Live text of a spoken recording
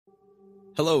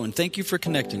Hello, and thank you for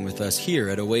connecting with us here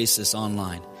at Oasis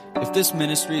Online. If this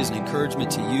ministry is an encouragement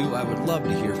to you, I would love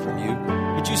to hear from you.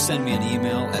 Would you send me an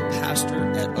email at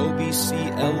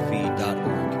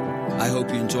pastor@obclv.org. I hope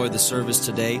you enjoyed the service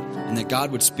today and that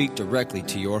God would speak directly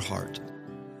to your heart.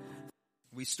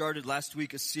 We started last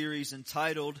week a series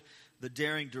entitled The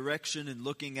Daring Direction, and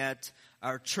looking at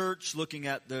our church, looking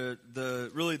at the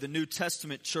New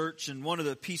Testament church. And one of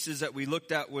the pieces that we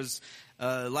looked at was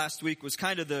last week was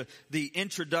kind of the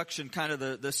introduction, kind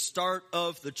of the start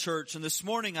of the church. And this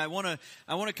morning I want to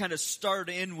kind of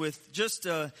start in with just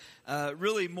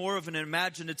really more of an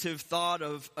imaginative thought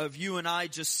of you and I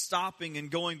just stopping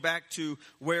and going back to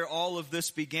where all of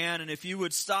this began. And if you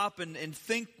would stop and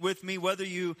think with me, whether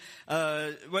you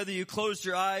closed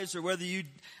your eyes or whether you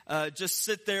just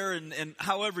sit there and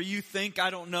however you think, I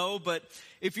don't know. But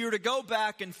if you were to go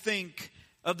back and think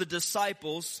of the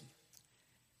disciples,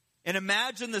 and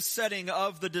imagine the setting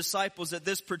of the disciples at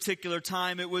this particular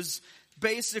time. It was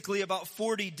basically about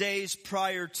 40 days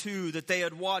prior to that they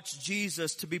had watched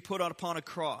Jesus to be put upon a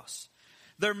cross.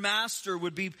 Their master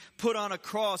would be put on a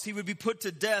cross. He would be put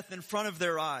to death in front of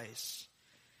their eyes.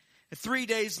 3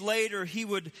 days later,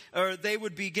 they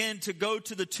would begin to go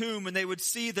to the tomb, and they would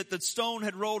see that the stone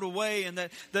had rolled away, and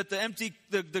that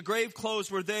the grave clothes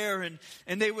were there, and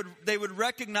they would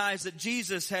recognize that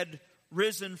Jesus had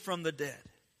risen from the dead.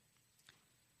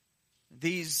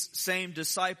 These same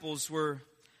disciples were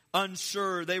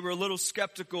unsure. They were a little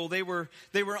skeptical. They were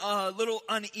a little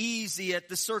uneasy at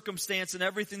the circumstance and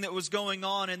everything that was going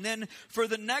on. And then for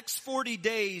the next 40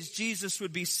 days, Jesus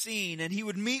would be seen, and he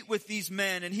would meet with these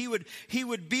men, and he would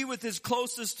be with his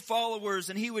closest followers,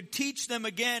 and he would teach them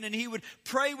again, and he would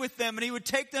pray with them, and he would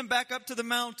take them back up to the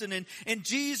mountain, and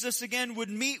Jesus again would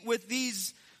meet with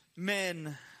these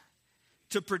men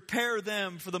to prepare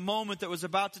them for the moment that was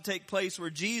about to take place, where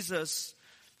Jesus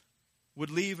would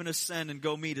leave and ascend and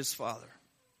go meet his Father.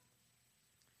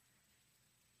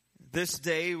 This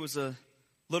day was a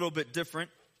little bit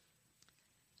different.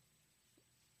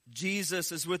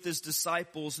 Jesus is with his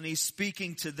disciples, and he's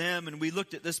speaking to them. And we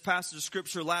looked at this passage of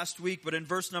Scripture last week, but in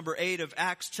verse number 8 of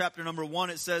Acts chapter number 1,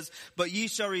 it says, "But ye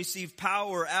shall receive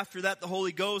power. After that the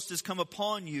Holy Ghost is come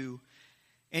upon you.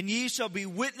 And ye shall be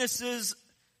witnesses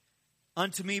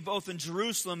unto me both in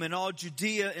Jerusalem and all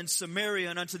Judea and Samaria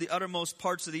and unto the uttermost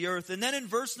parts of the earth." And then in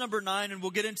verse number 9, and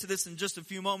we'll get into this in just a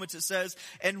few moments, it says,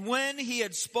 "And when he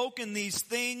had spoken these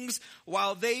things,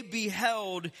 while they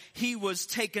beheld, he was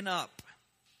taken up."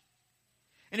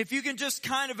 And if you can just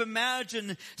kind of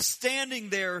imagine standing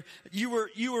there, you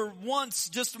were once,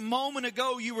 just a moment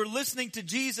ago, you were listening to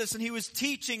Jesus, and he was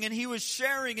teaching, and he was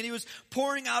sharing, and he was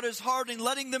pouring out his heart and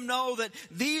letting them know that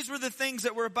these were the things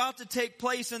that were about to take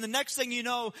place. And the next thing you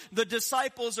know, the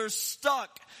disciples are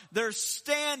stuck. They're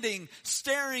standing,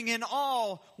 staring in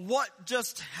awe. What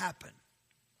just happened?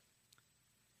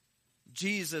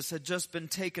 Jesus had just been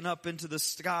taken up into the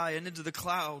sky and into the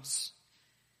clouds.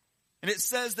 And it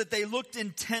says that they looked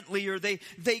intently, or they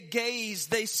gazed,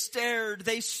 they stared,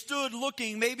 they stood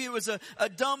looking. Maybe it was a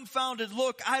dumbfounded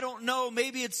look. I don't know.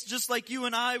 Maybe it's just like you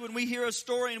and I when we hear a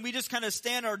story and we just kind of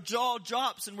stand, our jaw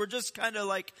drops, and we're just kind of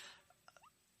like,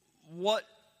 what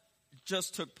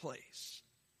just took place?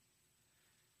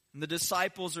 And the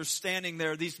disciples are standing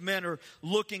there. These men are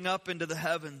looking up into the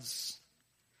heavens.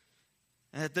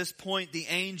 And at this point, the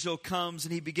angel comes,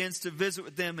 and he begins to visit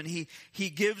with them, and he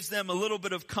gives them a little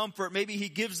bit of comfort. Maybe he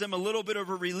gives them a little bit of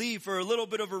a relief, or a little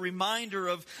bit of a reminder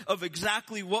of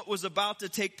exactly what was about to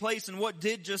take place and what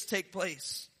did just take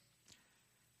place.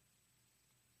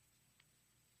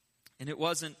 And it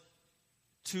wasn't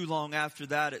too long after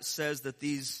that, it says that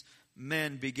these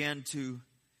men began to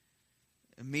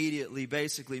immediately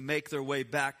basically make their way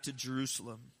back to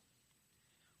Jerusalem,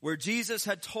 where Jesus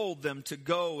had told them to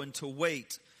go and to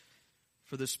wait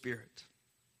for the Spirit.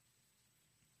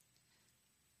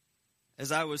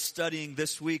 As I was studying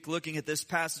this week, looking at this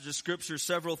passage of Scripture,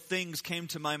 several things came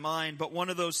to my mind. But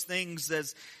one of those things,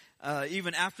 as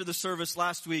even after the service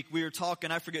last week, we were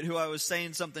talking, I forget who I was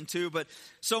saying something to, but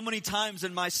so many times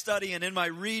in my study and in my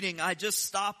reading, I just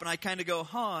stop and I kind of go,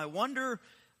 I wonder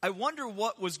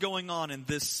what was going on in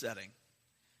this setting.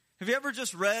 Have you ever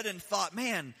just read and thought,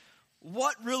 man,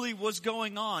 what really was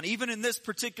going on? Even in this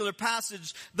particular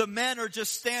passage, the men are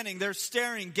just standing, they're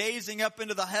staring, gazing up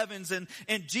into the heavens, and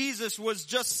Jesus was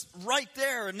just right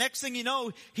there. And next thing you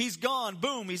know, he's gone.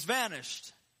 Boom, he's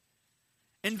vanished.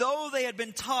 And though they had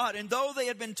been taught, and though they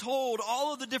had been told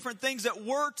all of the different things that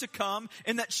were to come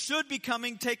and that should be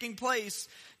taking place,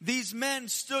 these men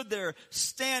stood there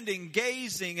standing,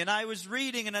 gazing. And I was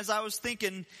reading, and as I was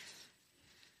thinking,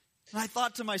 I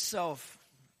thought to myself,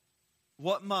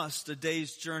 What must a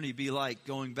day's journey be like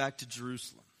going back to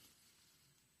Jerusalem?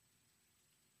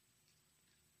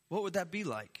 What would that be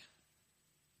like?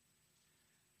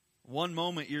 One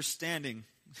moment you're standing,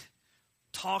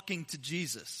 talking to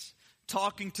Jesus,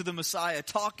 talking to the Messiah,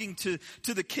 talking to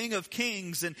the King of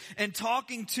Kings, and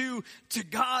talking to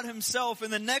God himself.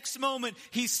 And the next moment,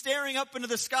 he's staring up into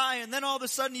the sky, and then all of a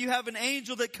sudden you have an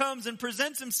angel that comes and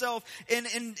presents himself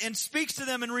and speaks to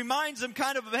them and reminds them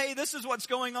kind of, hey, this is what's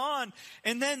going on.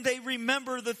 And then they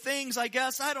remember the things, I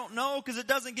guess, I don't know, because it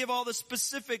doesn't give all the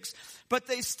specifics. But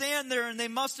they stand there and they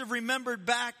must have remembered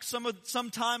back some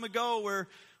time ago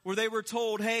where they were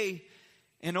told, hey,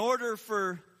 in order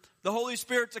for the Holy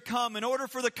Spirit to come, in order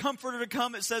for the Comforter to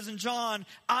come, it says in John,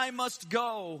 I must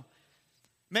go.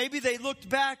 Maybe they looked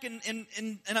back, and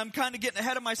I'm kind of getting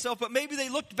ahead of myself, but maybe they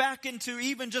looked back into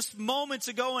even just moments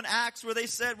ago in Acts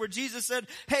where Jesus said,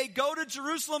 hey, go to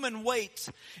Jerusalem and wait.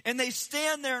 And they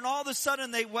stand there and all of a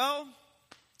sudden well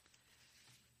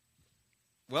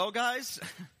guys,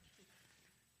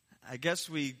 I guess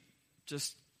we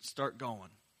just start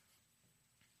going.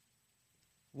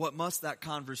 What must that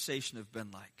conversation have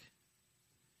been like?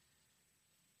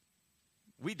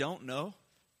 We don't know.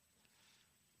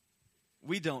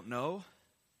 We don't know.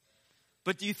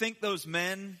 But do you think those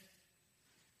men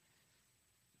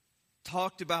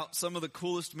talked about some of the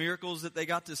coolest miracles that they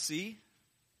got to see?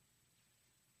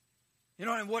 You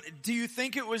know, and what do you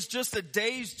think it was just a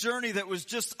day's journey that was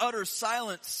just utter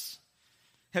silence?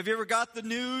 Have you ever got the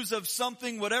news of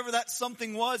something, whatever that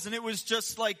something was, and it was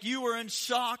just like you were in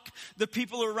shock, the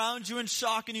people around you in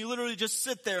shock, and you literally just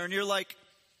sit there and you're like,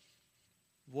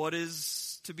 what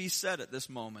is to be said at this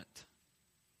moment?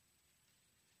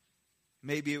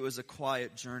 Maybe it was a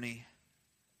quiet journey.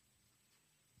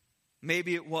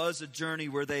 Maybe it was a journey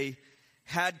where they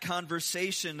had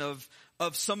conversation of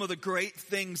some of the great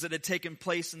things that had taken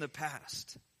place in the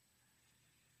past.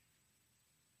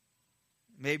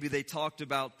 Maybe they talked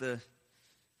about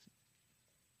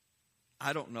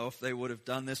I don't know if they would have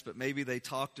done this, but maybe they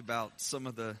talked about some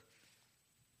of the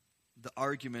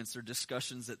arguments or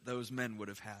discussions that those men would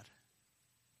have had.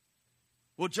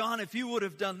 Well, John, if you would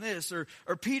have done this, or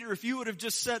Peter, if you would have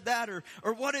just said that,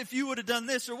 or what if you would have done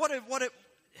this, or what if,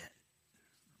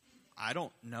 I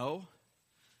don't know.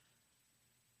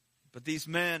 But these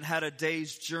men had a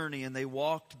day's journey and they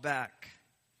walked back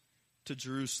to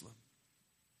Jerusalem.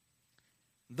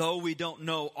 Though we don't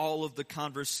know all of the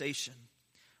conversation,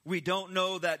 we don't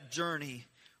know that journey,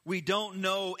 we don't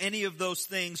know any of those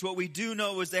things. What we do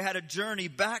know is they had a journey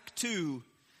back to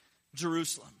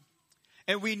Jerusalem.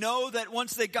 And we know that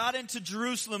once they got into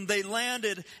Jerusalem, they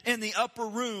landed in the upper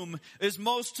room. Is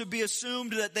most to be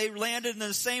assumed that they landed in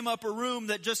the same upper room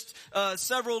that just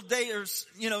several days,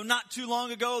 not too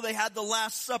long ago, they had the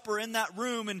Last Supper in that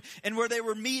room, and where they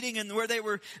were meeting, and where they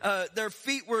were, their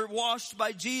feet were washed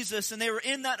by Jesus, and they were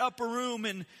in that upper room.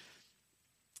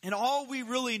 And all we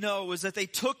really know is that they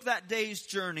took that day's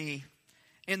journey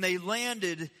and they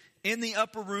landed in the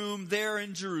upper room there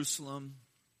in Jerusalem,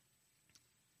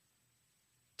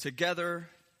 together,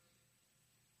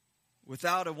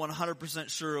 without a 100%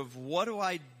 sure of what do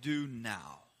I do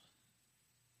now.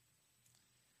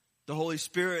 The Holy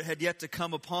Spirit had yet to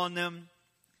come upon them.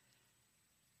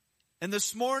 And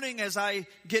this morning, as I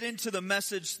get into the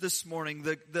message this morning,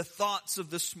 the thoughts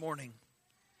of this morning,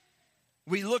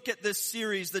 we look at this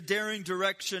series, The Daring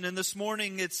Direction, and this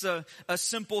morning it's a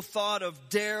simple thought of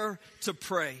dare to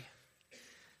pray.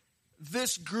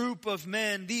 This group of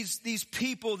men, these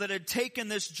people that had taken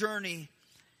this journey,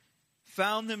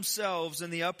 found themselves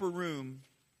in the upper room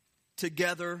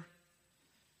together,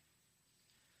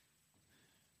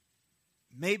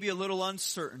 maybe a little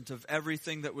uncertain of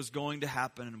everything that was going to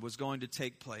happen and was going to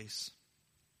take place.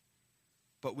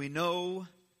 But we know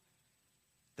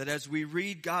that as we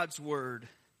read God's word,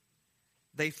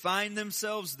 they find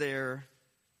themselves there.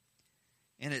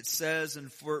 And it says in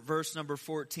verse number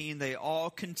 14, they all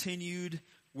continued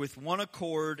with one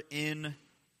accord in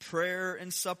prayer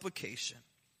and supplication.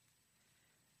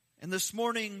 And this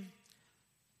morning,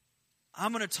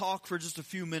 I'm going to talk for just a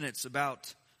few minutes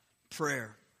about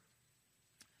prayer.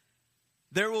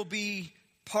 There will be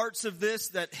parts of this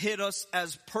that hit us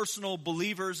as personal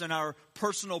believers in our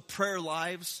personal prayer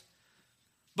lives.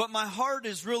 But my heart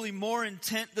is really more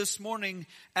intent this morning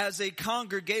as a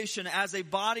congregation, as a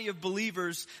body of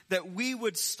believers, that we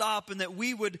would stop and that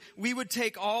we would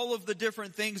take all of the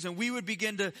different things and we would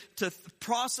begin to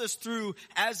process through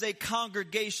as a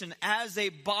congregation, as a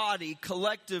body,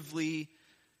 collectively,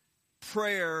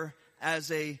 prayer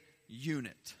as a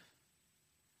unit,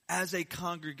 as a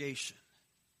congregation.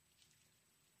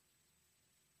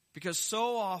 Because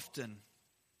so often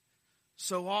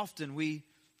so often we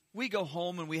go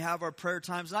home and we have our prayer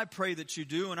times, and I pray that you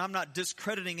do, and I'm not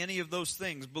discrediting any of those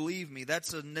things. Believe me,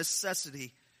 that's a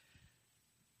necessity.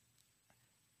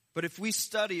 But if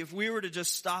we were to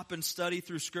just stop and study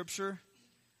through Scripture,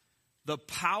 the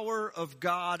power of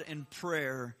God in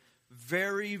prayer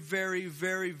very, very,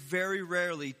 very, very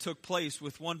rarely took place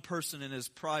with one person in his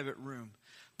private room.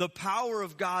 The power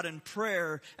of God in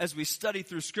prayer, as we study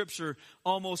through Scripture,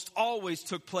 almost always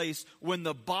took place when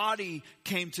the body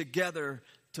came together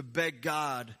to beg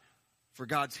God for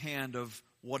God's hand of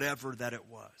whatever that it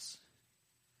was.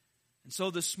 And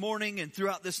so this morning and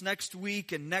throughout this next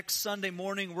week and next Sunday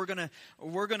morning, we're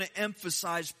gonna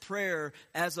emphasize prayer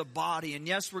as a body. And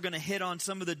yes, we're gonna hit on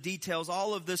some of the details.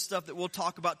 All of this stuff that we'll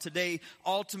talk about today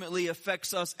ultimately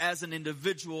affects us as an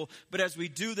individual. But as we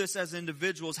do this as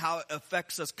individuals, how it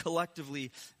affects us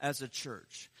collectively as a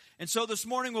church. And so this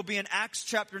morning we'll be in Acts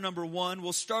chapter number 1.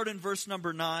 We'll start in verse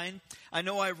number 9. I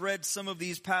know I've read some of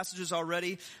these passages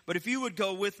already, but if you would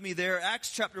go with me there,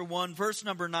 Acts chapter 1, verse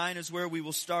number 9 is where we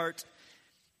will start.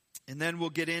 And then we'll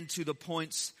get into the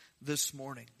points this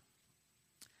morning.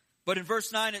 But in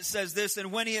verse 9 it says this,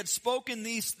 "And when he had spoken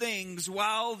these things,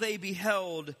 while they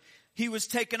beheld, he was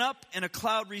taken up, and a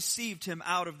cloud received him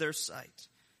out of their sight.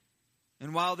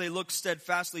 And while they looked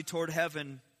steadfastly toward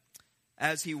heaven,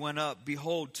 as he went up,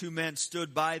 behold, 2 men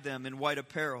stood by them in white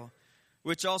apparel,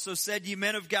 which also said, Ye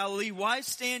men of Galilee, why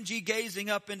stand ye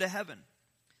gazing up into heaven?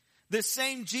 This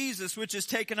same Jesus which is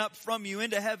taken up from you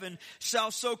into heaven shall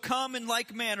so come in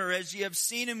like manner as ye have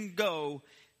seen him go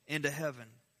into heaven."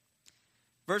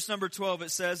 Verse number 12 it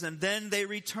says, "And then they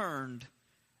returned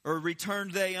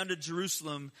they unto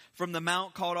Jerusalem from the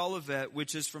mount called Olivet,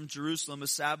 which is from Jerusalem a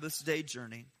Sabbath's day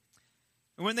journey.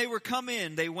 And when they were come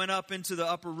in, they went up into the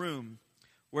upper room,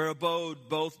 where abode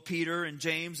both Peter and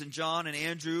James and John and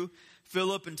Andrew,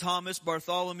 Philip and Thomas,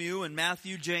 Bartholomew and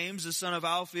Matthew, James the son of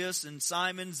Alphaeus, and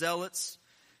Simon Zealots,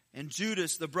 and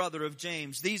Judas the brother of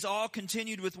James. These all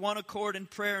continued with one accord in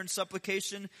prayer and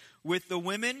supplication with the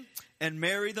women and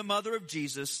Mary the mother of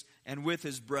Jesus, and with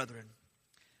his brethren."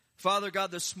 Father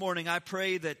God, this morning I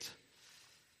pray that,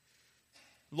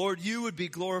 Lord, you would be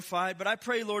glorified. But I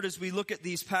pray, Lord, as we look at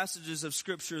these passages of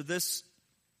Scripture, this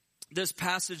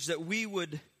passage, that we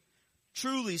would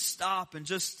truly stop and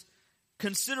just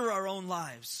consider our own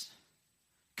lives.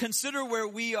 Consider where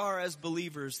we are as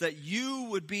believers, that you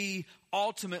would be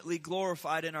ultimately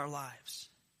glorified in our lives.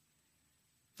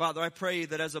 Father, I pray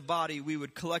that as a body we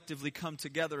would collectively come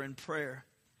together in prayer.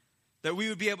 That we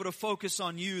would be able to focus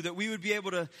on you, that we would be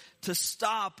able to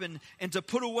stop and to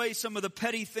put away some of the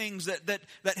petty things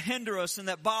that hinder us and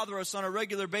that bother us on a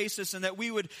regular basis, and that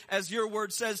we would, as your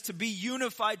word says, to be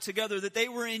unified together, that they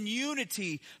were in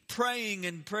unity, praying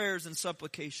in prayers and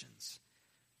supplications.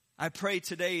 I pray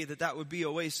today that would be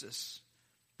Oasis,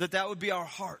 that would be our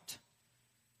heart,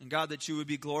 and God, that you would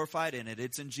be glorified in it.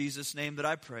 It's in Jesus' name that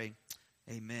I pray.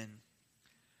 Amen.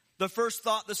 The first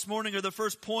thought this morning, or the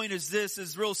first point,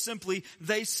 is real simply,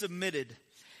 they submitted.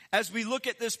 As we look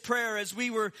at this prayer, as we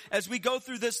go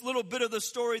through this little bit of the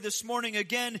story this morning,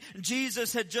 again,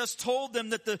 Jesus had just told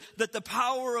them that the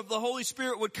power of the Holy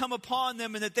Spirit would come upon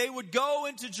them, and that they would go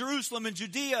into Jerusalem and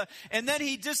Judea. And then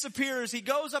he disappears. He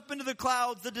goes up into the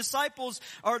clouds. The disciples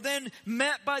are then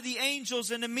met by the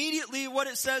angels, and immediately what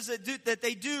it says that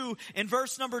they do in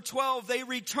verse number 12, they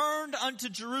returned unto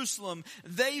Jerusalem.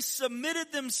 They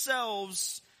submitted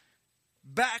themselves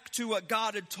back to what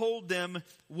God had told them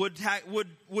would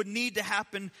need to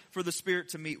happen for the Spirit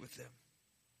to meet with them.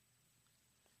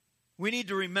 We need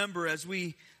to remember, as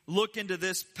we look into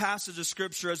this passage of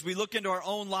Scripture, as we look into our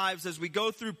own lives, as we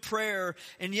go through prayer,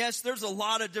 and yes, there's a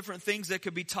lot of different things that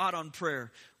could be taught on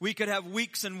prayer. We could have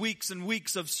weeks and weeks and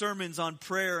weeks of sermons on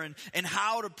prayer and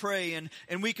how to pray, and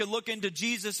we could look into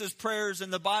Jesus' prayers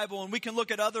in the Bible, and we can look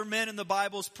at other men in the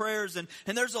Bible's prayers, and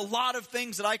there's a lot of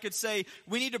things that I could say,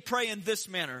 we need to pray in this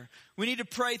manner. We need to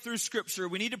pray through Scripture.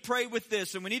 We need to pray with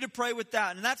this, and we need to pray with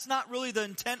that. And that's not really the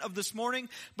intent of this morning,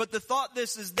 but the thought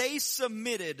is they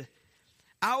submitted.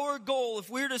 Our goal, if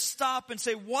we're to stop and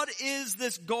say, what is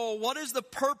this goal? What is the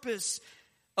purpose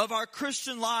of our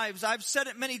Christian lives? I've said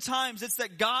it many times. It's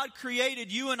that God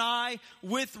created you and I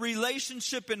with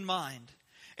relationship in mind.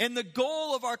 And the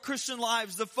goal of our Christian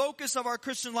lives, the focus of our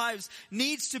Christian lives,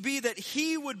 needs to be that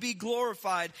He would be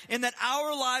glorified and that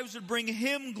our lives would bring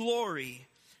Him glory.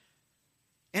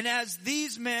 And as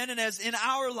these men, and as in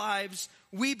our lives,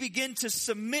 we begin to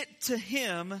submit to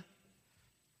Him,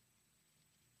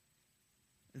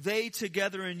 they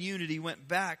together in unity went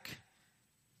back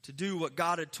to do what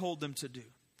God had told them to do.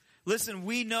 Listen,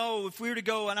 we know if we were to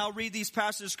go, and I'll read these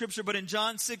passages of Scripture, but in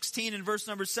John 16 and verse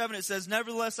number 7, it says,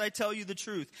 "Nevertheless, I tell you the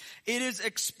truth. It is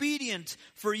expedient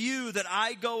for you that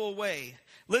I go away."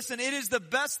 Listen, it is the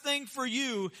best thing for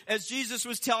you, as Jesus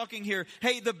was talking here.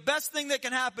 Hey, the best thing that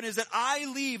can happen is that I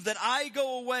leave, that I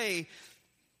go away.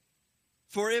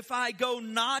 "For if I go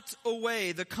not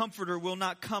away, the Comforter will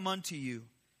not come unto you.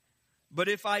 But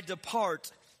if I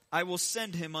depart, I will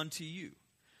send him unto you."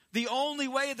 The only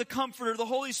way the Comforter, the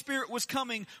Holy Spirit, was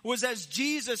coming was as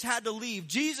Jesus had to leave.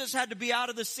 Jesus had to be out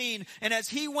of the scene. And as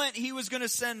he went, he was going to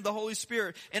send the Holy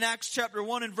Spirit. In Acts chapter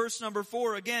 1 and verse number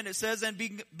 4, again, it says, "And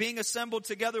being assembled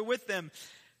together with them,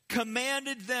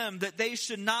 commanded them that they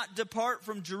should not depart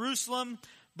from Jerusalem."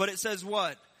 But it says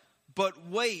what? "But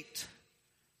wait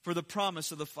for the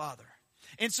promise of the Father."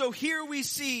 And so here we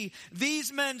see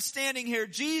these men standing here.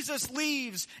 Jesus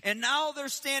leaves, and now they're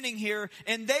standing here,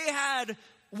 and they had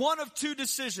one of two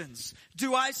decisions.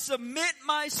 Do I submit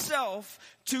myself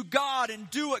to God and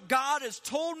do what God has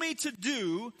told me to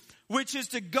do, which is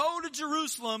to go to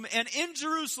Jerusalem, and in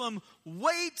Jerusalem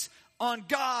wait on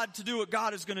God to do what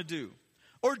God is going to do?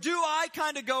 Or do I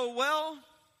kind of go, well,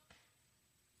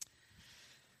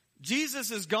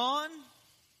 Jesus is gone.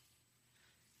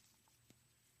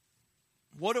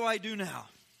 What do I do now?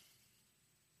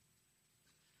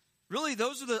 Really,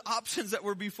 those are the options that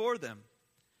were before them.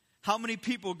 How many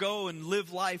people go and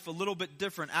live life a little bit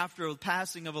different after the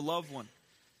passing of a loved one?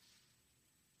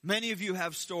 Many of you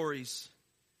have stories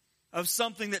of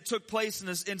something that took place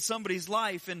in somebody's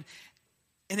life, and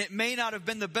it may not have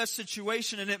been the best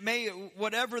situation, and it may,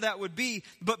 whatever that would be,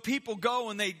 but people go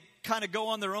and they kind of go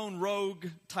on their own rogue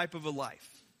type of a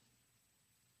life.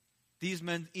 These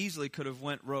men easily could have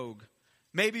went rogue.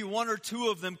 Maybe one or two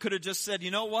of them could have just said,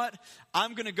 "You know what?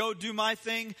 I'm going to go do my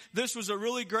thing. This was a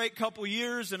really great couple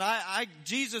years, and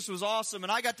Jesus was awesome,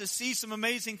 and I got to see some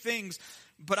amazing things,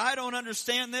 but I don't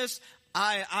understand this.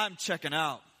 I'm checking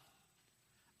out.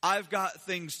 I've got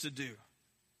things to do."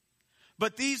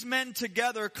 But these men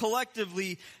together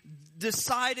collectively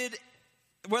decided,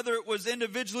 whether it was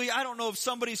individually, I don't know if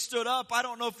somebody stood up. I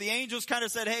don't know if the angels kind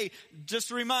of said, "Hey, just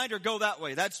a reminder, go that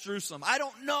way. That's Jerusalem." I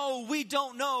don't know. We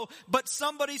don't know. But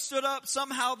somebody stood up.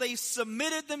 Somehow they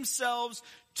submitted themselves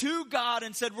to God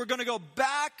and said, "We're going to go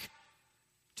back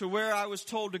to where I was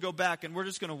told to go back, and we're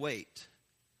just going to wait."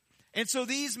 And so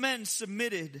these men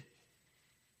submitted.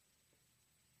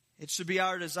 It should be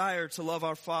our desire to love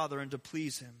our Father and to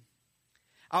please Him.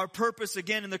 Our purpose,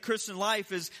 again, in the Christian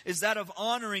life is that of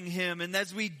honoring Him. And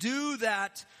as we do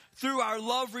that through our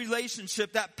love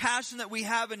relationship, that passion that we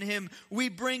have in Him, we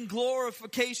bring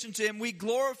glorification to Him. We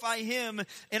glorify Him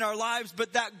in our lives.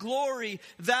 But that glory,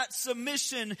 that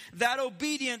submission, that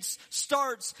obedience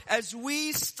starts as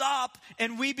we stop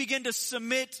and we begin to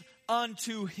submit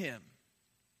unto Him.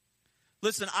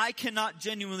 Listen, I cannot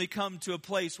genuinely come to a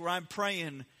place where I'm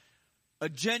praying a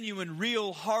genuine,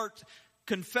 real heart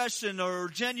confession or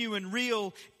genuine,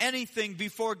 real anything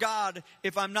before God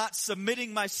if I'm not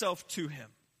submitting myself to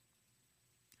Him.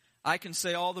 I can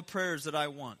say all the prayers that I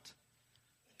want,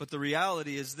 but the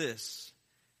reality is this: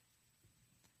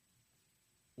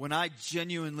 when I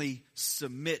genuinely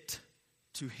submit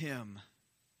to Him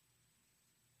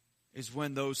is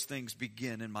when those things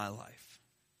begin in my life.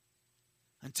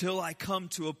 Until I come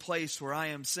to a place where I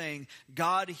am saying,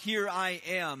 "God, here I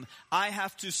am. I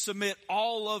have to submit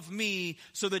all of me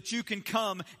so that you can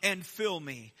come and fill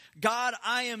me. God,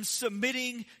 I am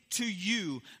submitting to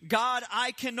you. God,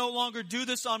 I can no longer do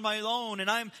this on my own, and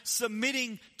I'm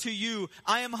submitting to you.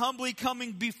 I am humbly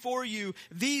coming before you."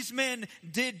 These men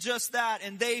did just that,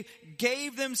 and they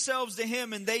gave themselves to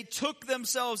Him, and they took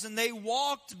themselves, and they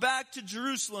walked back to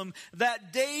Jerusalem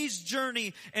that day's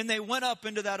journey, and they went up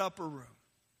into that upper room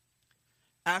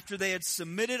after they had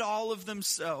submitted all of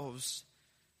themselves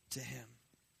to Him.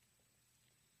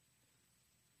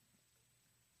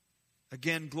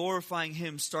 Again, glorifying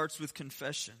Him starts with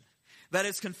confession. That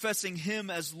is confessing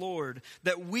Him as Lord.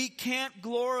 That we can't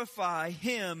glorify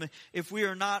Him if we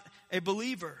are not a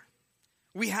believer.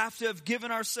 We have to have given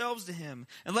ourselves to Him.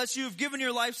 Unless you have given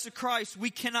your lives to Christ, we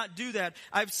cannot do that.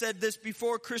 I've said this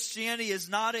before, Christianity is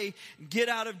not a get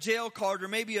out of jail card or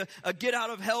maybe a get out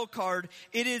of hell card.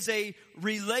 It is a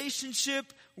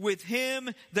relationship with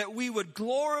Him, that we would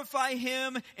glorify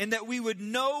Him and that we would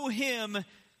know Him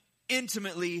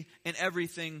intimately in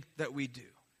everything that we do.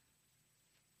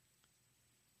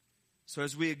 So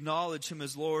as we acknowledge Him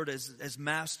as Lord, as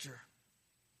Master,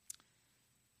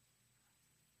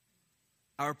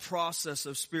 our process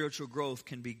of spiritual growth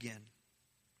can begin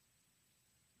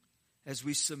as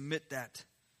we submit that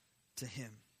to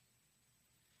Him.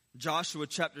 Joshua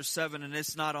chapter 7, and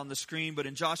it's not on the screen, but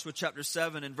in Joshua chapter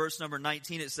 7 and verse number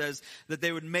 19, it says that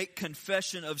they would make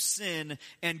confession of sin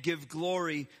and give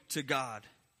glory to God.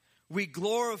 We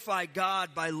glorify God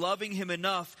by loving Him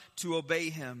enough to obey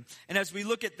Him. And as we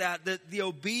look at that, the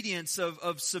obedience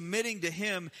of submitting to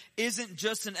Him isn't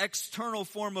just an external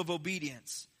form of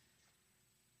obedience.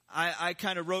 I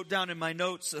kind of wrote down in my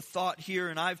notes a thought here,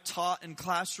 and I've taught in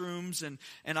classrooms, and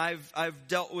I've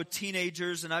dealt with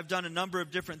teenagers, and I've done a number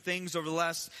of different things over the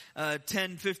last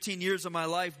 10, 15 years of my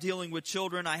life dealing with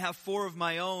children. I have 4 of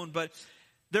my own, but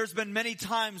there's been many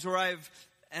times where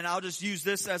and I'll just use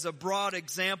this as a broad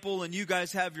example, and you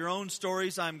guys have your own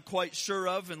stories, I'm quite sure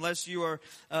of, unless you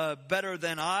are better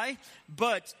than I,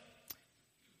 but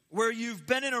where you've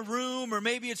been in a room, or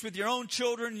maybe it's with your own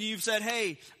children, and you've said,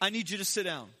 hey, I need you to sit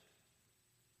down.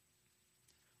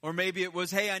 Or maybe it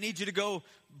was, hey, I need you to go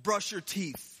brush your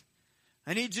teeth.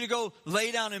 I need you to go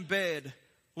lay down in bed.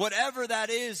 Whatever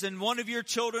that is, and one of your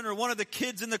children or one of the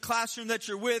kids in the classroom that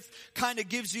you're with kind of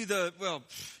gives you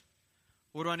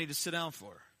what do I need to sit down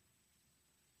for?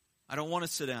 I don't want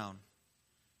to sit down.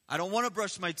 I don't want to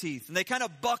brush my teeth. And they kind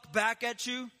of buck back at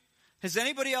you. Has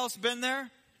anybody else been there?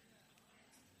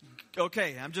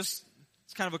 Okay, it's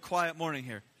kind of a quiet morning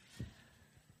here.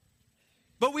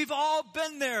 But we've all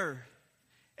been there.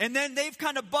 And then they've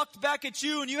kind of bucked back at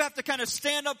you, and you have to kind of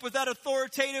stand up with that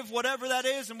authoritative, whatever that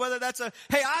is, and whether that's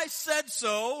hey, I said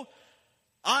so,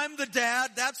 I'm the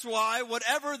dad, that's why,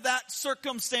 whatever that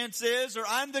circumstance is, or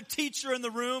I'm the teacher in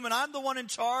the room, and I'm the one in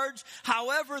charge,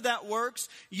 however that works,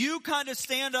 you kind of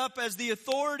stand up as the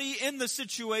authority in the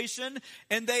situation,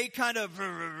 and they kind of,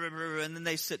 and then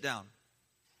they sit down.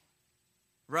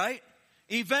 Right?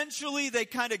 Eventually they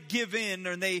kind of give in,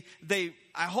 or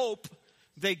I hope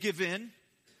they give in.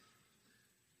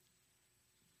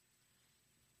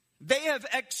 They have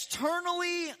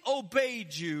externally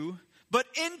obeyed you, but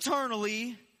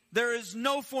internally, there is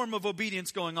no form of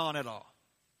obedience going on at all.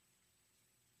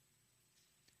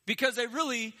 Because they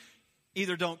really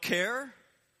either don't care,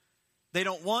 they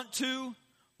don't want to,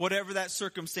 whatever that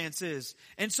circumstance is.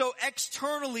 And so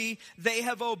externally, they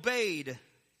have obeyed.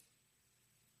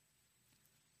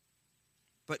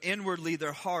 But inwardly,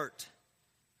 their heart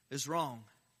is wrong.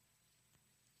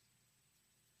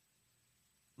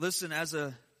 Listen, as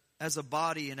a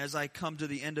body, and as I come to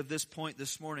the end of this point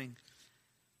this morning,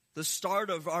 the start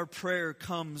of our prayer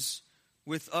comes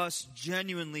with us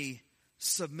genuinely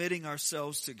submitting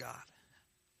ourselves to God.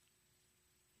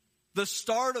 The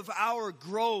start of our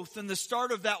growth and the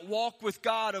start of that walk with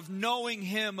God, of knowing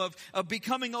Him, of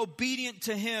becoming obedient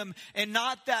to Him, and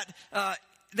not that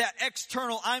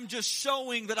external, I'm just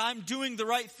showing that I'm doing the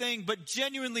right thing, but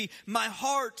genuinely my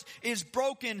heart is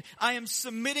broken. I am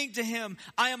submitting to Him.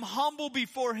 I am humble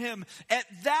before Him. At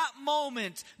that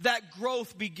moment, that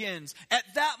growth begins. At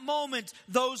that moment,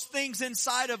 those things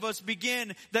inside of us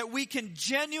begin, that we can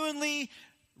genuinely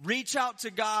reach out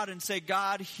to God and say,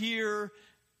 God, here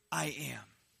I am.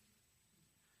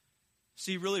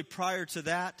 See, really prior to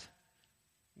that,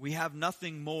 we have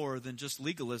nothing more than just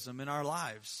legalism in our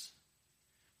lives.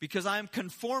 Because I'm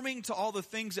conforming to all the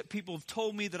things that people have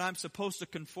told me that I'm supposed to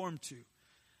conform to.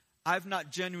 I've not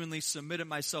genuinely submitted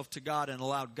myself to God and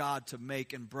allowed God to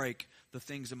make and break the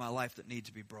things in my life that need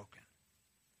to be broken.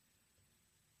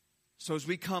 So as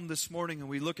we come this morning and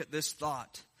we look at this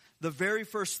thought, the very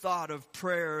first thought of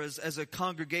prayer as a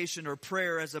congregation, or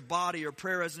prayer as a body, or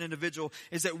prayer as an individual,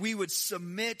 is that we would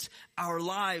submit our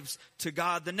lives to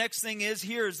God. The next thing is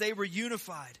they were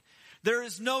unified. There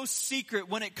is no secret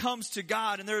when it comes to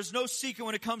God, and there is no secret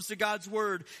when it comes to God's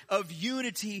word, of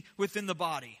unity within the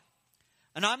body.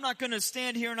 And I'm not going to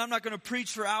stand here and I'm not going to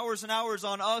preach for hours and hours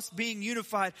on us being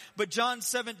unified. But John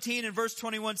 17 and verse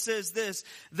 21 says this,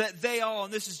 that they all,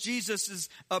 and this is Jesus'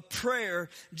 prayer,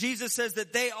 Jesus says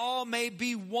that they all may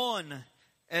be one,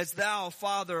 as thou,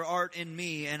 Father, art in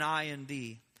me and I in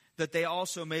thee, that they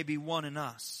also may be one in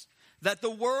us, that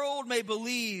the world may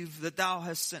believe that thou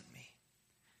hast sent me.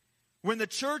 When the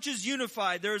church is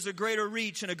unified, there is a greater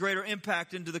reach and a greater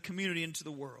impact into the community, into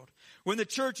the world. When the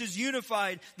church is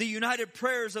unified, the united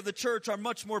prayers of the church are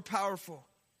much more powerful.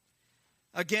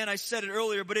 Again, I said it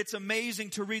earlier, but it's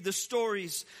amazing to read the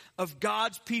stories of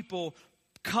God's people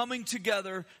coming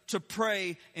together to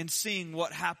pray and seeing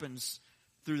what happens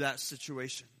through that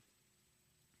situation.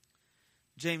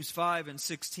 James 5 and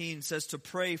 16 says to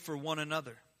pray for one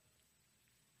another.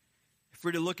 If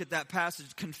we're to look at that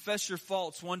passage, confess your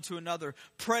faults one to another.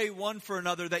 Pray one for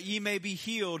another that ye may be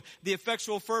healed. The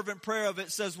effectual fervent prayer of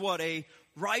it says what? A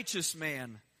righteous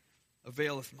man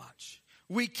availeth much.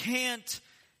 We can't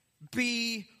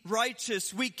be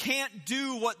righteous. We can't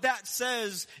do what that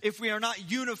says if we are not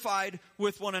unified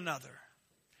with one another.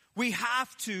 We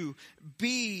have to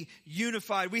be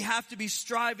unified. We have to be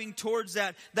striving towards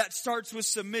that. That starts with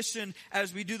submission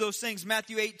as we do those things.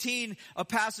 Matthew 18, a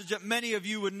passage that many of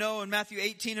you would know in Matthew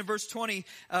 18 and verse 20,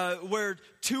 where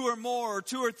two or more, or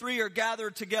two or three are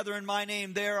gathered together in my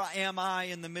name, there am I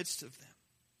in the midst of them.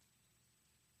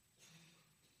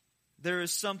 There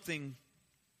is something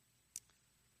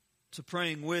to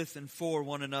praying with and for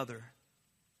one another.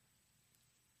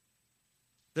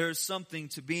 There is something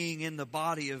to being in the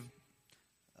body of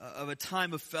a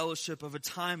time of fellowship, of a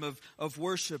time of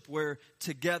worship where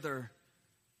together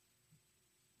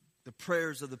the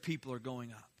prayers of the people are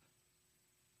going up.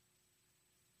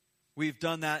 We've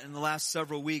done that in the last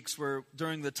several weeks where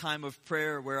during the time of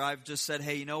prayer where I've just said,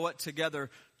 hey, you know what? Together,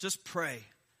 just pray.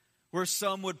 Where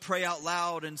some would pray out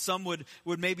loud and some would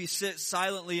maybe sit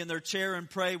silently in their chair and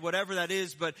pray, whatever that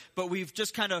is. But we've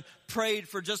just kind of prayed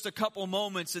for just a couple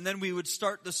moments and then we would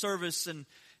start the service and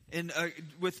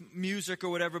with music or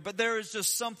whatever. But there is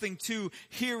just something to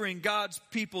hearing God's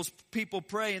people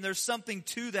pray. And there's something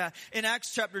to that. In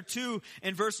Acts chapter 2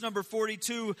 in verse number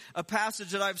 42, a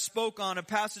passage that I've spoke on, a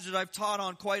passage that I've taught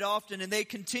on quite often. And they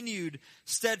continued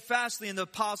steadfastly in the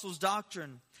apostles'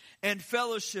 doctrine and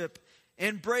fellowship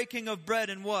and breaking of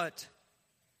bread and what?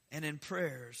 And in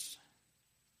prayers.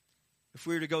 If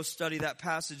we were to go study that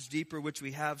passage deeper, which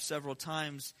we have several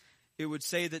times, it would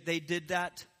say that they did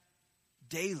that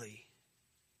daily.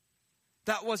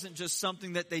 That wasn't just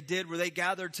something that they did where they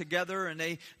gathered together and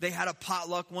they had a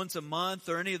potluck once a month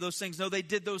or any of those things. No, they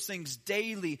did those things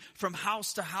daily from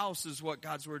house to house is what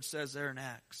God's word says there in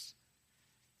Acts.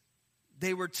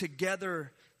 They were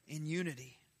together in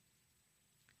unity.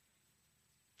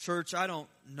 Church, I don't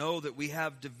know that we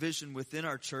have division within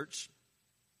our church.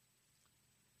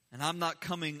 And I'm not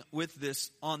coming with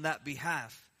this on that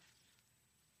behalf.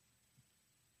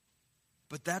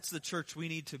 But that's the church we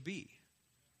need to be.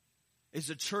 Is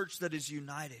a church that is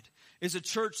united. Is a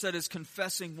church that is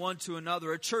confessing one to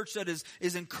another. A church that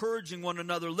is encouraging one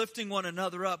another, lifting one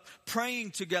another up,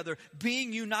 praying together,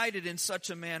 being united in such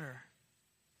a manner.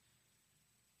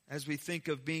 As we think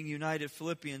of being united,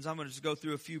 Philippians, I'm going to just go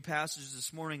through a few passages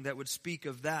this morning that would speak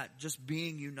of that. Just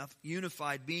being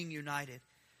unified, being united.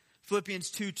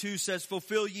 Philippians 2:2 says,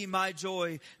 fulfill ye my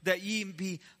joy, that ye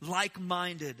be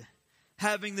like-minded,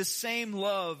 having the same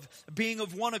love, being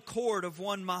of one accord, of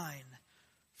one mind.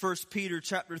 1 Peter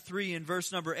chapter 3 and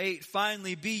verse number 8,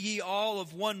 finally be ye all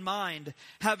of one mind,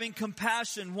 having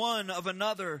compassion one of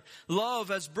another,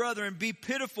 love as brethren, be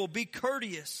pitiful, be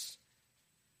courteous.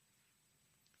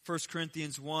 1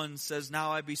 Corinthians 1 says,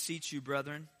 now I beseech you,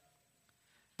 brethren,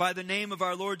 by the name of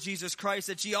our Lord Jesus Christ,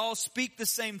 that ye all speak the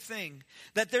same thing,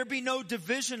 that there be no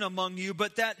division among you,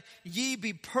 but that ye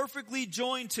be perfectly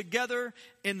joined together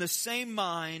in the same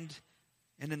mind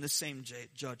and in the same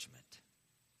judgment.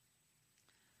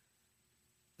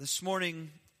 This morning,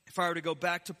 if I were to go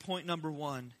back to point number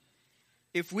 1,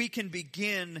 if we can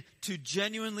begin to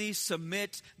genuinely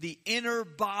submit the inner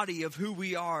body of who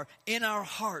we are in our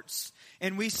hearts,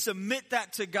 and we submit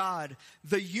that to God,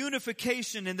 the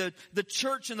unification and the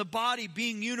church and the body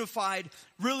being unified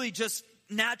really just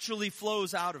naturally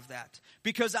flows out of that.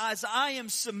 Because as I am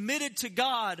submitted to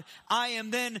God, I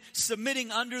am then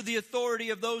submitting under the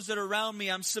authority of those that are around me.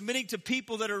 I'm submitting to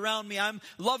people that are around me. I'm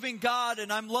loving God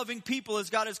and I'm loving people as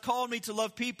God has called me to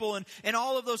love people and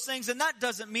all of those things. And that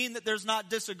doesn't mean that there's not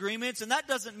disagreements. And that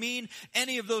doesn't mean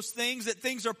any of those things, that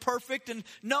things are perfect. And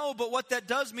no, but what that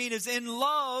does mean is in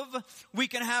love, we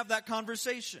can have that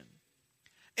conversation.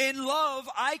 In love,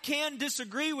 I can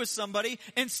disagree with somebody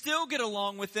and still get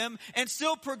along with them and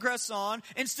still progress on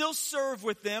and still serve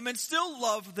with them and still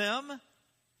love them.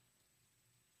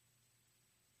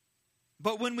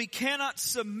 But when we cannot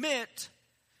submit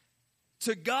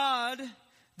to God,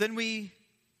 then we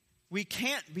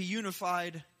can't be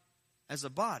unified as a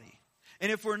body.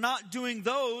 And if we're not doing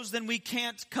those, then we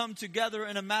can't come together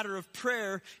in a matter of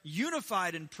prayer,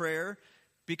 unified in prayer,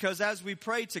 because as we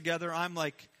pray together, I'm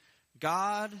like,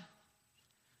 God,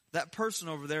 that person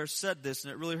over there said this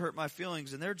and it really hurt my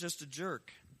feelings and they're just a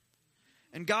jerk.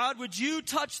 And God, would you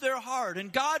touch their heart?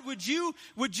 And God, would you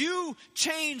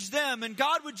change them? And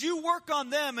God, would you work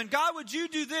on them? And God, would you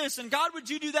do this? And God, would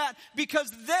you do that? Because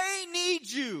they need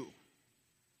you.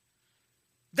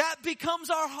 That becomes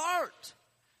our heart.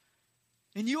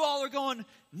 And you all are going,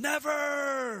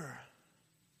 never.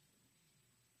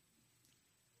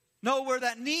 No, where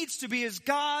that needs to be is,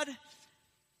 God,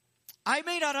 I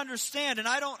may not understand and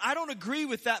I don't agree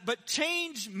with that, but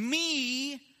change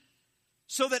me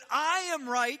so that I am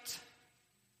right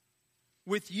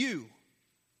with you.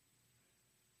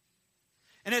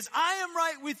 And as I am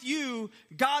right with you,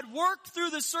 God worked through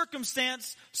the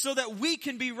circumstance so that we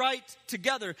can be right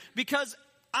together. Because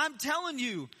I'm telling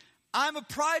you, I'm a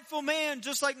prideful man,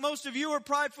 just like most of you are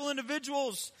prideful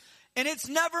individuals. And it's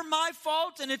never my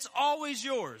fault, and it's always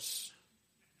yours.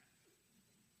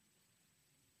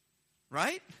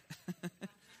 Right?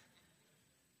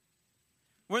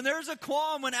 When there's a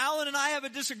qualm, when Alan and I have a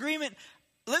disagreement,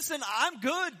 listen, I'm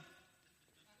good.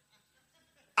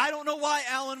 I don't know why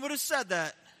Alan would have said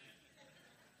that.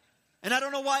 And I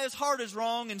don't know why his heart is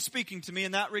wrong in speaking to me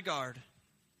in that regard.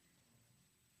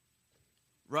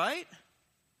 Right?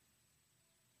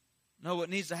 No, what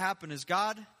needs to happen is,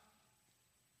 God,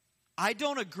 I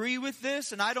don't agree with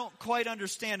this and I don't quite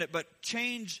understand it, but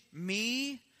change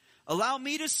me. Allow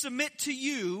me to submit to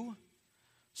you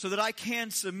so that I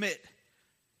can submit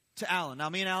to Alan. Now,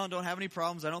 me and Alan don't have any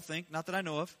problems, I don't think. Not that I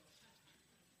know of.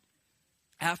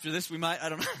 After this, we might. I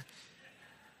don't know.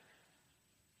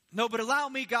 No, but allow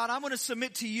me, God. I'm going to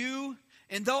submit to you.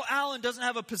 And though Alan doesn't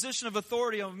have a position of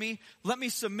authority over me, let me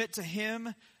submit to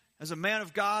him as a man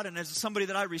of God and as somebody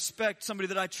that I respect, somebody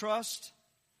that I trust.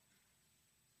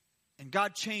 And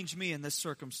God changed me in this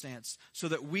circumstance so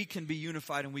that we can be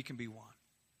unified and we can be one.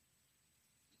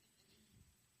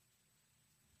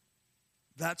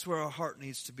 That's where our heart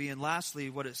needs to be. And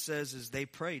lastly, what it says is they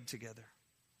prayed together.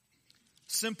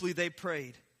 Simply, they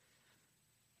prayed.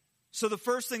 So the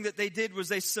first thing that they did was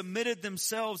they submitted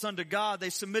themselves unto God. They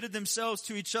submitted themselves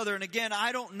to each other. And again,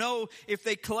 I don't know if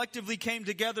they collectively came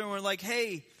together and were like,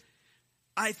 hey,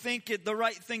 I think the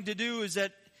right thing to do is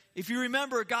that, if you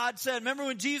remember, God said, remember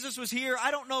when Jesus was here?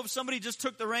 I don't know if somebody just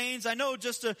took the reins. I know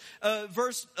just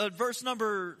verse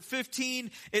number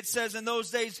 15, it says in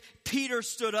those days, Peter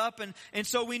stood up. And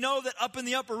so we know that up in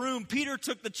the upper room, Peter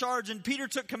took the charge and Peter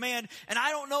took command. And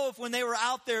I don't know if when they were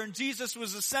out there and Jesus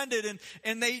was ascended and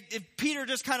if Peter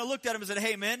just kind of looked at him and said,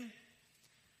 hey, men,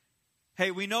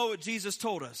 hey, we know what Jesus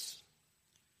told us.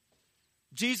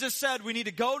 Jesus said we need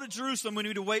to go to Jerusalem. We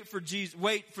need to wait for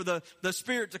the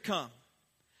Spirit to come.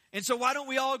 And so why don't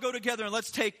we all go together and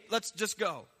let's just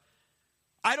go.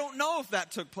 I don't know if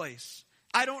that took place.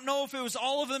 I don't know if it was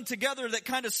all of them together that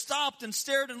kind of stopped and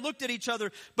stared and looked at each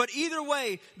other. But either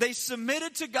way, they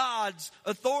submitted to God's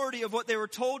authority of what they were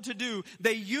told to do.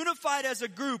 They unified as a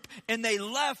group and they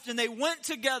left and they went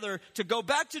together to go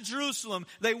back to Jerusalem.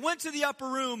 They went to the upper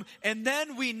room, and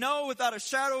then we know without a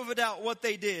shadow of a doubt what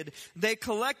they did. They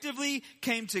collectively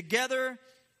came together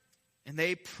and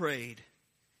they prayed.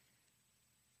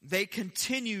 They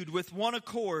continued with one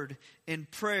accord in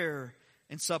prayer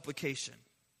and supplication.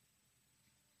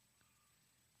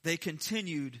 They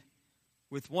continued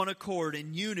with one accord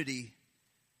in unity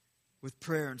with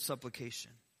prayer and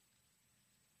supplication.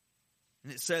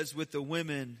 And it says with the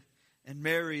women and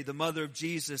Mary, the mother of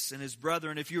Jesus, and his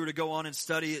brethren. If you were to go on and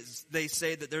study it, they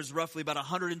say that there's roughly about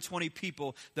 120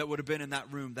 people that would have been in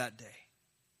that room that day.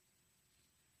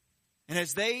 And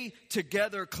as they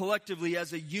together collectively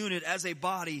as a unit, as a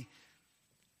body,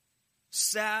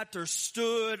 sat or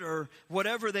stood or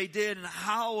whatever they did, and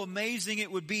how amazing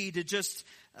it would be to just,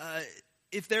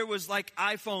 if there was like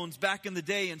iPhones back in the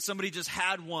day and somebody just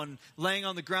had one laying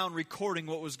on the ground recording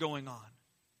what was going on.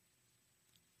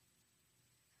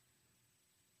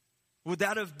 Would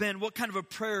that have been, what kind of a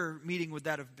prayer meeting would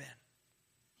that have been?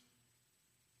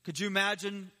 Could you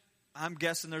imagine? I'm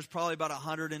guessing there's probably about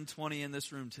 120 in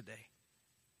this room today.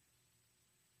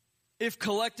 If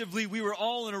collectively we were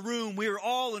all in a room, we were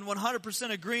all in 100%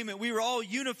 agreement, we were all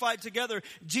unified together.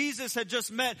 Jesus had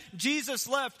just met, Jesus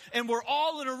left, and we're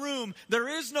all in a room. There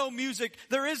is no music,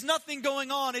 there is nothing going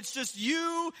on. It's just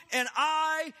you and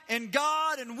I and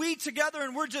God and we together,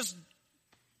 and we're just...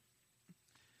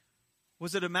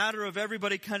 Was it a matter of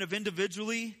everybody kind of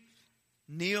individually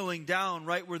kneeling down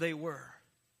right where they were?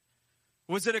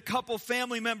 Was it a couple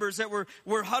family members that were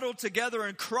huddled together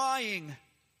and crying?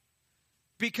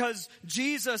 Because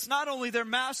Jesus, not only their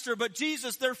master, but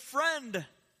Jesus, their friend,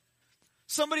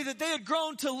 somebody that they had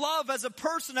grown to love as a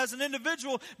person, as an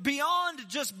individual, beyond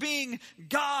just being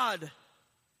God.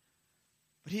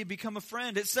 But he had become a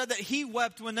friend. It said that he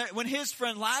wept when his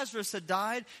friend Lazarus had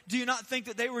died. Do you not think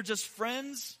that they were just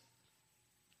friends?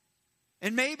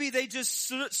 And maybe they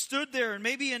just stood there, and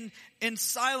maybe in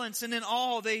silence and in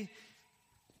awe,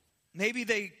 maybe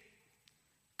they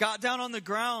got down on the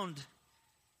ground.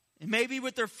 And maybe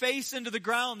with their face into the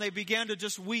ground, they began to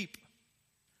just weep.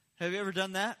 Have you ever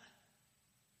done that?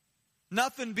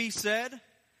 Nothing be said.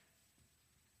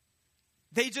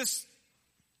 They just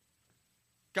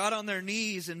got on their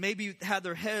knees and maybe had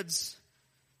their heads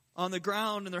on the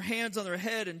ground and their hands on their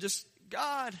head and just,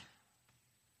 God,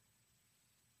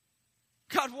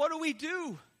 God, what do we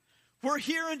do? We're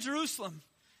here in Jerusalem.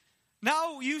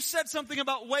 Now you said something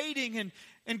about waiting,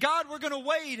 and God, we're going to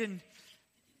wait, and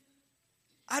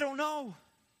I don't know.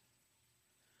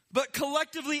 But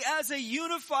collectively, as a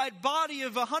unified body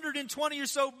of 120 or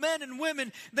so men and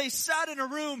women, they sat in a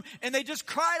room and they just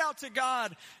cried out to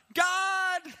God,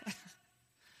 God,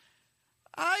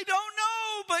 I don't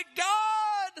know, but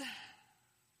God.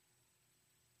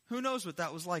 Who knows what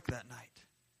that was like that night?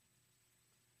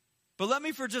 But let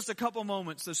me, for just a couple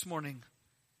moments this morning,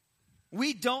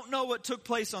 we don't know what took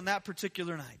place on that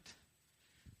particular night.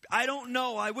 I don't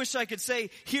know. I wish I could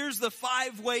say, here's the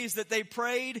 5 ways that they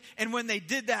prayed, and when they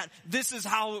did that, this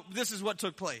is what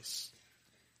took place.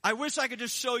 I wish I could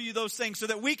just show you those things so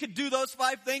that we could do those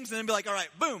 5 things and then be like, all right,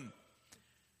 boom,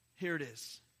 here it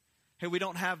is. Hey, we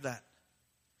don't have that.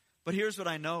 But here's what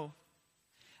I know.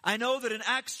 I know that in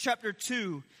Acts chapter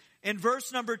 2, in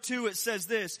verse number 2, it says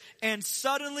this, and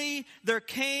suddenly there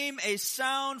came a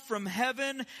sound from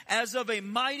heaven as of a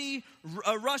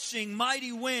rushing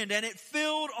mighty wind, and it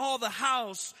filled all the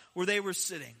house where they were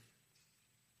sitting.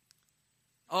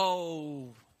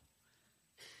 Oh,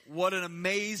 what an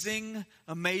amazing,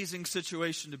 amazing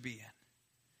situation to be in.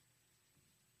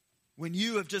 When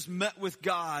you have just met with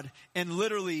God and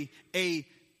literally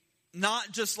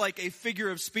not just like a figure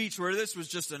of speech where this was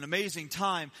just an amazing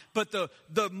time, but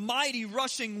the mighty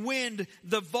rushing wind,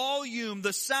 the volume,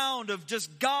 the sound of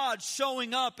just God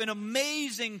showing up in an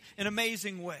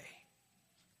amazing way.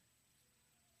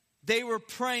 They were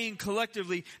praying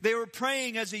collectively. They were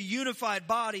praying as a unified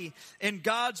body. And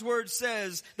God's word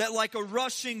says that like a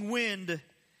rushing wind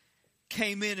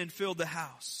came in and filled the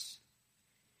house.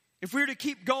 If we were to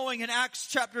keep going in Acts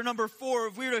chapter number 4,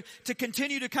 if we were to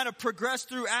continue to kind of progress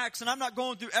through Acts, and I'm not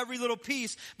going through every little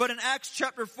piece, but in Acts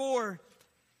chapter 4,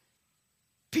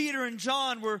 Peter and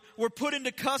John were put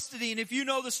into custody. And if you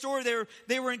know the story,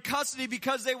 they were in custody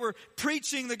because they were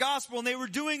preaching the gospel and they were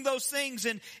doing those things.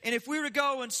 And if we were to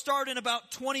go and start in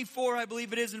about 24, I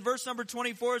believe it is, in verse number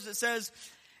 24, as it says,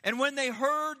 and when they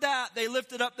heard that, they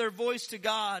lifted up their voice to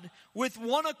God with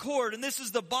one accord. And this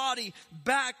is the body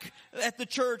back at the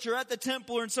church or at the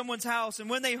temple or in someone's house. And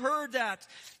when they heard that,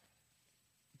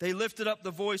 they lifted up the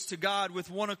voice to God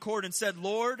with one accord and said,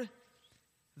 Lord,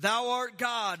 thou art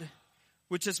God,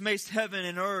 which hast made heaven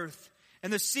and earth,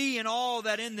 and the sea and all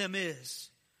that in them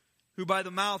is, who by the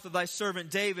mouth of thy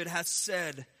servant David hath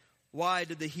said, why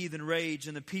did the heathen rage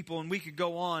and the people? And we could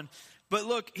go on. But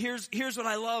look, here's what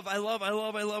I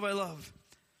love.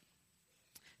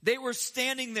 They were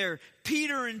standing there.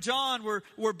 Peter and John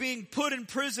were being put in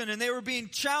prison, and they were being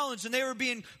challenged, and they were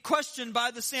being questioned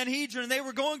by the Sanhedrin, and they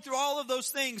were going through all of those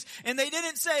things. And they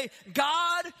didn't say,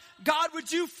 God, would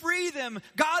you free them?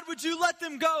 God, would you let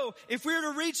them go? If we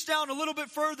were to reach down a little bit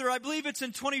further, I believe it's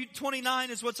in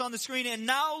 29 is what's on the screen. And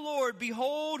now, Lord,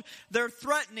 behold their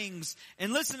threatenings.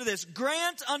 And listen to this.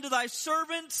 Grant unto thy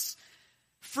servants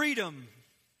freedom.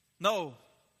 No.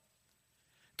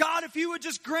 God, if you would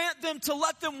just grant them to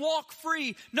let them walk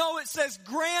free. No, it says,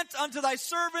 grant unto thy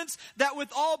servants that with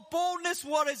all boldness,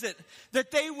 what is it? That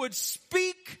they would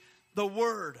speak the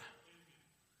word.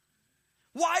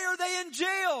 Why are they in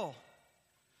jail?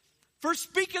 For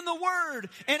speaking the word.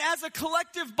 And as a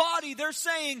collective body, they're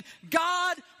saying,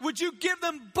 God, would you give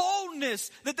them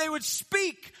boldness that they would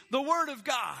speak the word of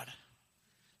God?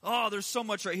 Oh, there's so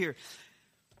much right here.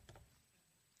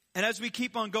 And as we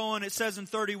keep on going, it says in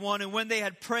 31, and when they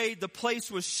had prayed, the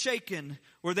place was shaken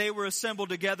where they were assembled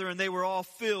together, and they were all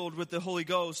filled with the Holy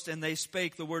Ghost, and they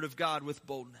spake the word of God with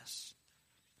boldness.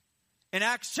 In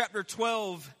Acts chapter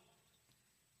 12,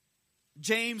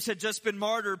 James had just been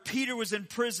martyred. Peter was in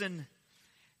prison.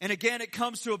 And again, it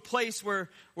comes to a place where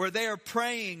they are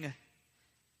praying.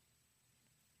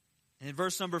 And in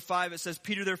verse number 5, it says,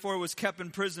 Peter therefore was kept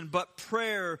in prison, but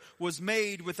prayer was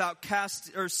made without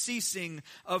ceasing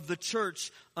of the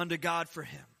church unto God for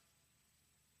him.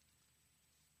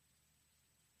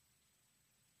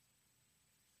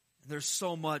 And there's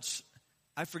so much.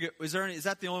 I forget, is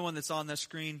that the only one that's on the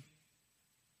screen?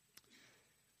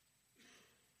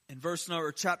 In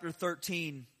chapter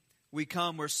 13, we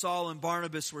come where Saul and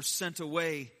Barnabas were sent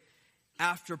away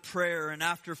after prayer and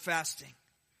after fasting.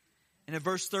 And in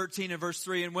verse 13 and verse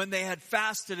 3, and when they had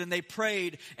fasted and they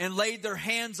prayed and laid their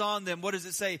hands on them, what does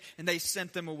it say? And they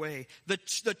sent them away. The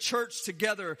church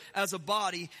together as a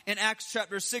body. In Acts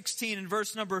chapter 16 and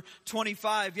verse number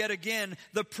 25, yet again,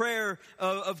 the prayer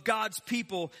of God's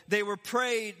people. They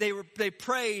prayed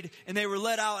and they were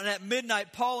let out. And at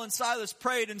midnight, Paul and Silas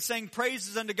prayed and sang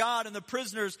praises unto God, and the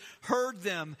prisoners heard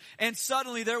them. And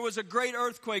suddenly there was a great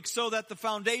earthquake, so that the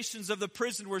foundations of the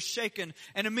prison were shaken.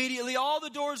 And immediately all the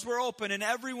doors were open, open, and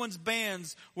everyone's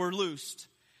bands were loosed.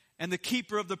 And the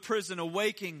keeper of the prison,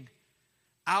 awaking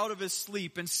out of his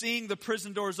sleep and seeing the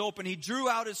prison doors open, he drew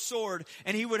out his sword,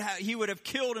 and he would have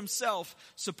killed himself,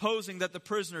 supposing that the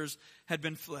prisoners had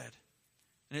been fled.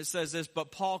 And it says this,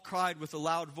 but Paul cried with a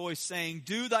loud voice, saying,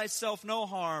 do thyself no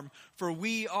harm, for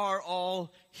we are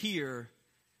all here.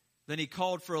 Then he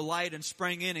called for a light and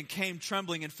sprang in and came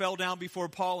trembling and fell down before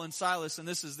Paul and Silas. And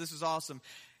this is awesome.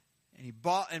 And he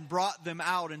brought them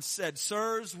out and said,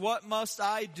 sirs, what must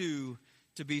I do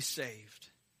to be saved?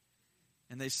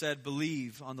 And they said,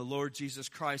 believe on the Lord Jesus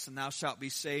Christ, and thou shalt be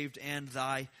saved and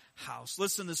thy house.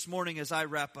 Listen this morning as I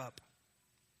wrap up.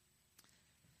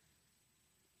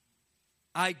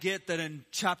 I get that in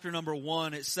chapter number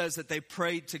 1, it says that they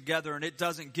prayed together, and it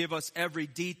doesn't give us every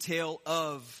detail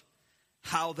of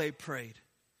how they prayed.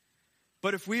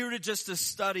 But if we were to just to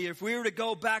study, if we were to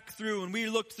go back through and we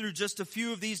looked through just a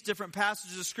few of these different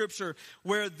passages of Scripture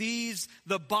where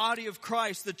the body of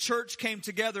Christ, the church came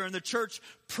together and the church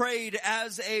prayed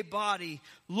as a body,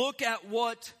 look at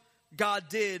what God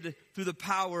did through the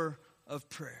power of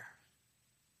prayer.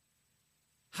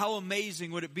 How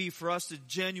amazing would it be for us to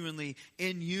genuinely,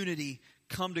 in unity,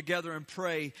 come together and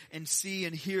pray and see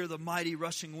and hear the mighty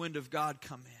rushing wind of God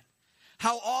come in?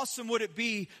 How awesome would it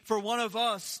be for one of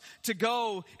us to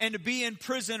go and to be in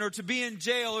prison or to be in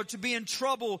jail or to be in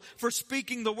trouble for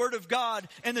speaking the word of God,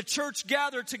 and the church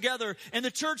gather together, and the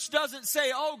church doesn't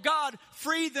say, oh God,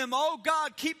 free them, oh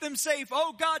God, keep them safe,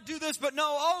 oh God, do this, but no,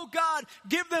 oh God,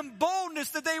 give them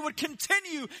boldness that they would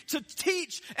continue to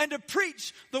teach and to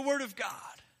preach the word of God.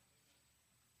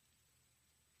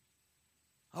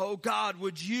 Oh God,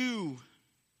 would you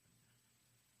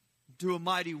do a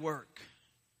mighty work?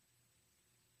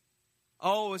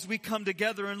 Oh, as we come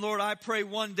together, and Lord, I pray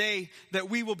one day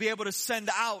that we will be able to send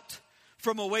out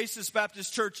from Oasis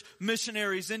Baptist Church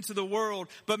missionaries into the world.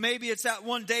 But maybe it's that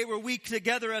one day where we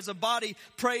together as a body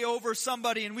pray over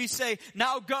somebody and we say,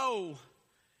 now go.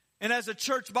 And as a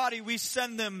church body, we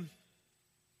send them.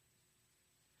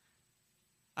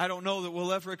 I don't know that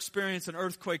we'll ever experience an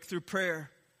earthquake through prayer.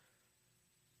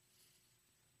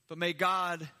 But may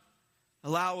God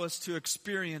allow us to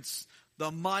experience the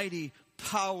mighty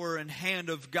power and hand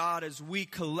of God as we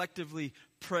collectively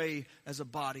pray as a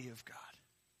body of God.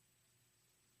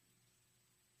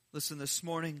 Listen, this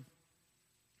morning,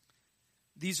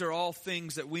 these are all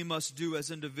things that we must do as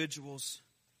individuals.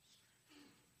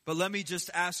 But let me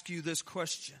just ask you this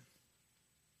question.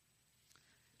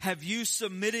 Have you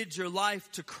submitted your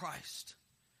life to Christ?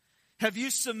 Have you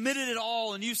submitted it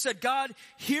all and you said, God,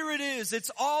 here it is.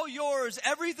 It's all yours.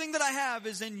 Everything that I have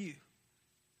is in you.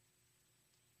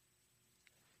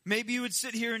 Maybe you would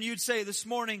sit here and you'd say this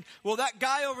morning, well, that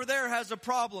guy over there has a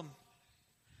problem.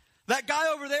 That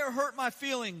guy over there hurt my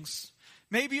feelings.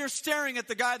 Maybe you're staring at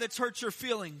the guy that's hurt your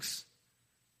feelings.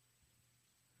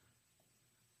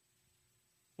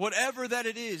 Whatever that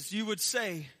it is, you would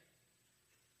say,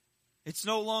 it's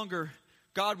no longer,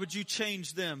 God, would you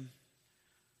change them?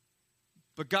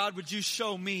 But God, would you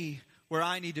show me where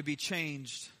I need to be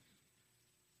changed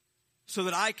so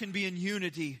that I can be in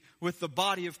unity with the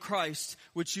body of Christ,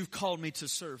 which you've called me to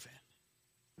serve in.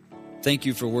 Thank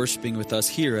you for worshiping with us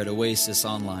here at Oasis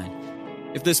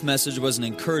Online. If this message was an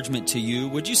encouragement to you,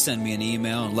 would you send me an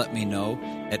email and let me know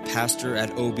at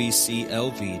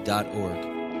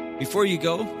pastor@obclv.org. Before you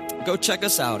go check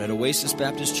us out at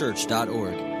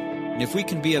oasisbaptistchurch.org. And if we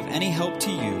can be of any help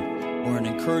to you or an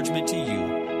encouragement to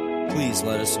you, please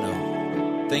let us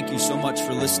know. Thank you so much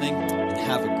for listening, and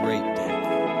have a great day.